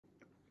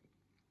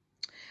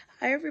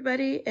Hi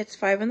everybody, it's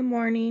 5 in the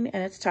morning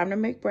and it's time to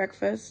make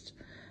breakfast.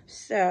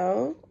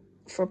 So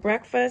for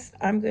breakfast,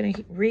 I'm going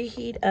to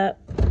reheat up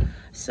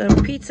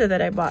some pizza that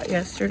I bought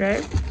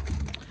yesterday.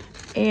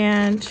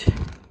 And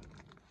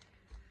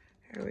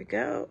here we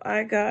go.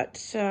 I got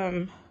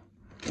a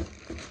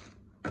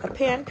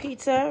pan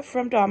pizza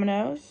from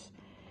Domino's,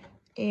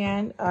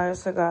 and I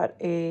also got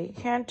a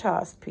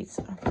hand-tossed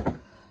pizza.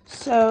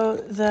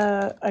 So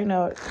I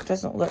know it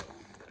doesn't look,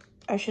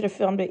 I should have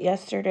filmed it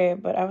yesterday,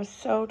 but I was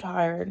so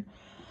tired.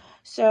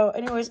 So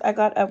anyways, I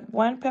got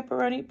one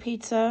pepperoni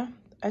pizza.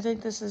 I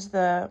think this is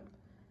the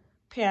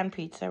pan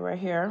pizza right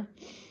here.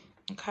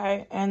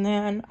 Okay, and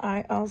then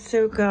I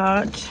also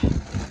got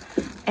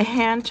a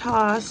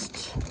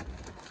hand-tossed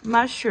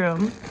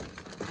mushroom.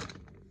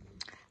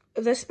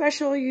 The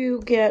special,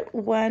 you get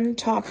one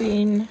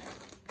topping,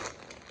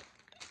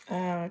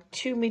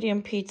 2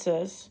 medium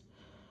pizzas.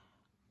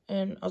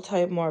 And I'll tell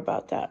you more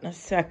about that in a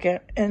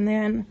second. And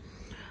then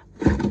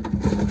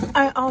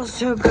I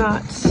also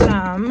got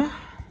some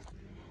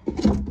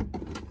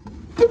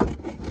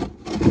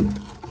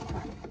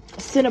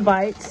Cinnamon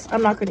Bites.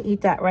 I'm not going to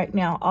eat that right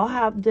now. I'll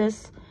have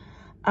this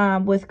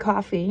with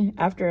coffee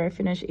after I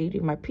finish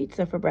eating my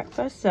pizza for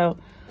breakfast. So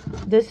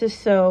these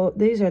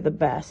are the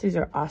best. These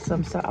are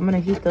awesome. So I'm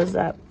going to heat those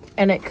up.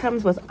 And it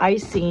comes with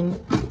icing.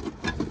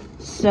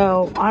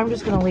 So I'm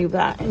just going to leave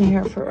that in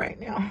here for right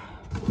now.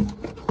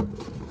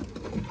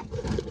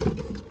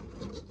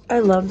 I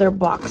love their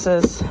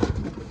boxes.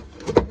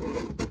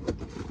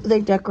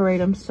 They decorate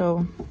them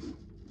so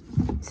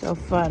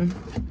fun.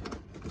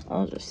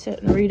 I'll just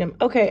sit and read them.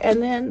 Okay,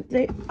 and then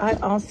I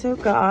also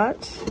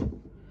got,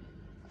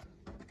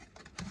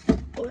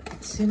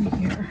 what's in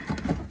here?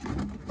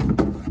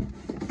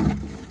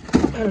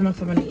 I don't know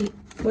if I'm gonna eat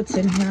what's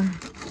in here.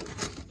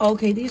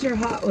 Okay, these are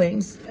hot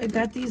wings. I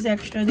got these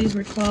extra. These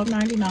were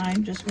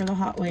 $12.99 just for the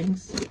hot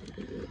wings.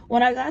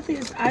 When I got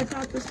these, I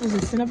thought this was a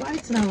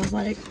Cinnabites, and I was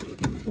like,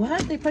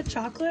 what? They put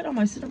chocolate on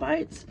my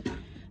Cinnabites?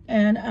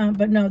 And,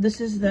 but no,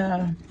 this is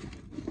the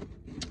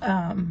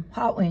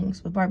hot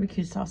wings with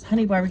barbecue sauce,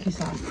 honey barbecue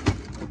sauce.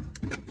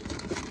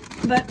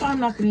 But I'm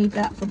not gonna eat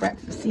that for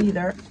breakfast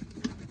either.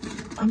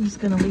 I'm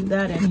just gonna leave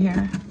that in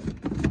here.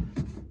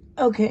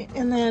 Okay,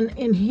 and then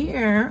in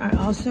here, I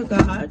also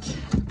got,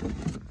 I'm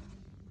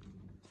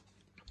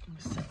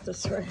gonna set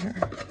this right here.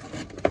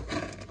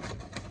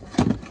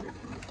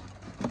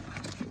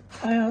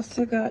 I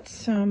also got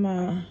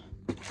some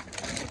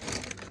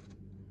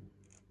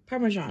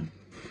Parmesan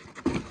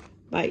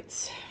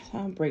Bites.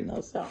 I'll bring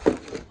those out.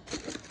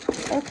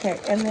 Okay,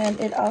 and then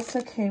it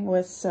also came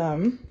with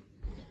some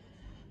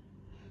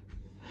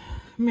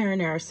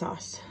marinara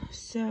sauce.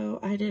 So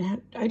I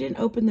didn't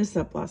open this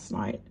up last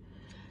night.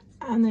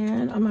 And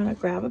then I'm gonna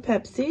grab a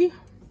Pepsi.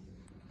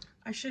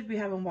 I should be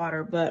having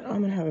water, but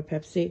I'm gonna have a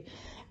Pepsi.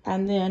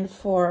 And then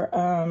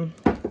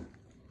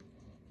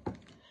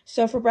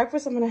so for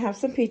breakfast, I'm gonna have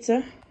some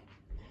pizza.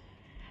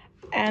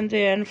 And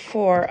then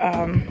for,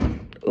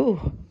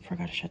 ooh,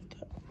 forgot to shut the,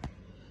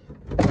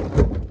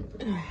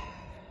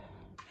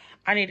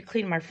 I need to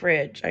clean my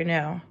fridge. I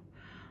know.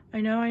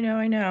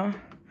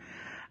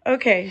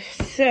 Okay,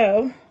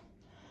 so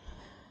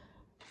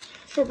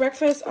for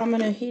breakfast, I'm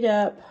gonna heat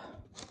up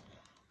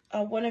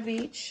one of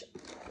each,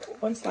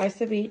 one slice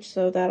of each.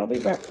 So that'll be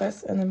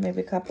breakfast, and then maybe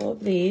a couple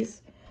of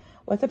these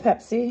with a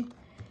Pepsi.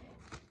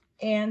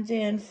 And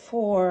then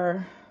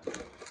for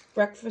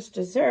breakfast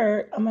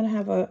dessert, I'm gonna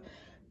have a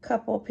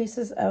couple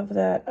pieces of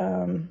that,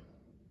 oh,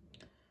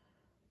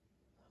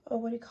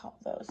 what do you call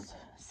those?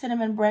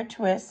 Cinnamon bread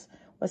twists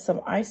with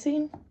some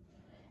icing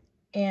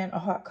and a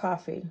hot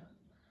coffee.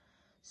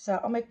 So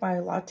I'll make my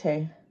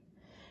latte.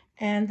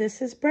 And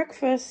this is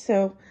breakfast.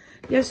 So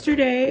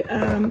yesterday,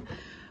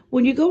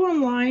 when you go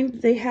online,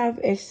 they have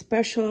a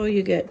special.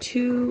 You get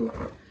two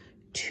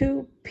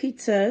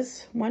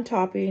pizzas, one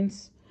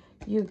toppings.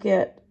 You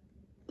get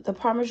the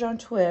Parmesan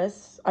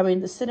twists,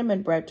 the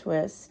cinnamon bread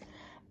twists,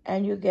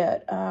 and you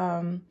get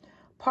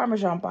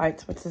Parmesan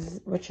Bites,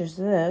 which is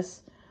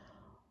this.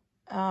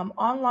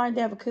 Online, they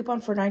have a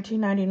coupon for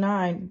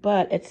 $19.99,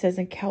 but it says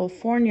in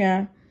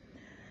California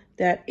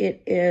that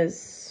it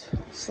is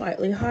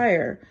slightly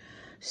higher.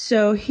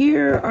 So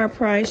here our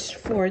price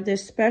for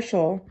this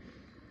special,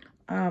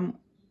 I'm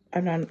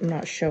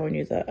not showing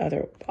you the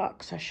other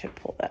box. I should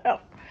pull that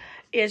out.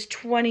 Was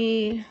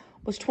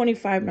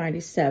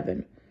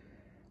 $25.97,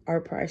 our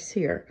price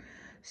here.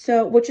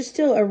 So, which is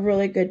still a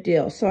really good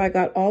deal. So I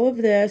got all of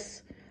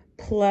this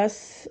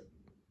plus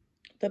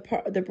the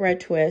bread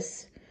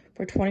twists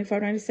for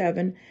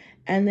 $25.97,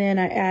 and then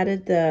I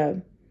added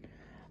the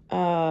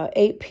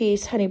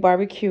 8-piece honey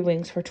barbecue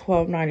wings for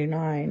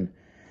 $12.99.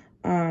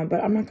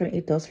 But I'm not going to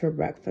eat those for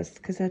breakfast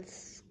because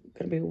that's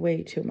going to be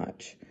way too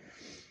much.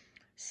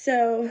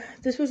 So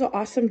this was an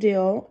awesome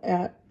deal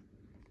at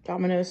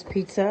Domino's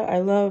Pizza. I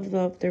love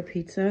their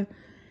pizza.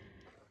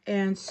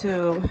 And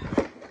so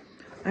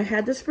I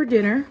had this for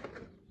dinner.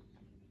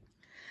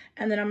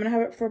 And then I'm going to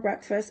have it for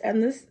breakfast.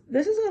 And this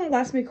is going to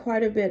last me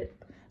quite a bit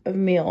of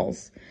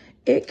meals.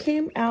 It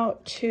came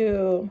out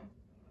to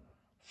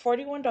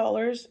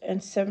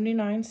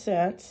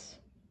 $41.79.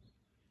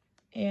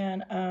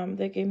 And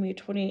they gave me a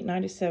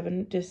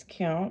 $28.97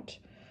 discount,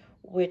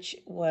 which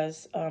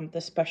was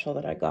the special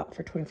that I got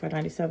for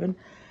 $25.97.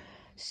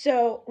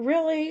 So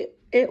really,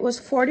 it was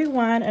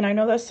 $41, and I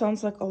know that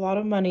sounds like a lot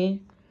of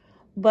money,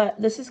 but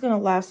this is going to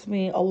last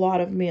me a lot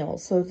of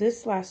meals. So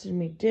this lasted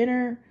me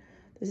dinner.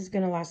 This is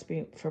going to last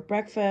me for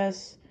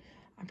breakfast.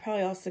 I'm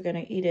probably also going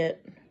to eat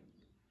it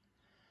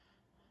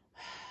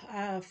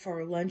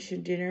for lunch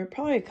and dinner.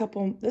 Probably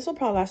this will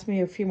probably last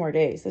me a few more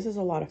days. This is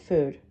a lot of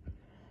food.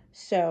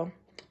 So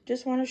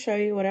just want to show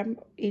you what I'm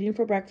eating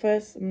for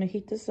breakfast. I'm going to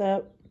heat this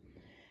up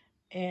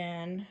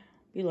and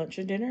be lunch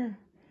and dinner.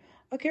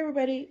 Okay,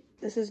 everybody,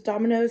 this is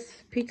Domino's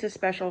Pizza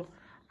Special.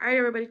 All right,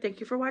 everybody, thank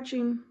you for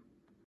watching.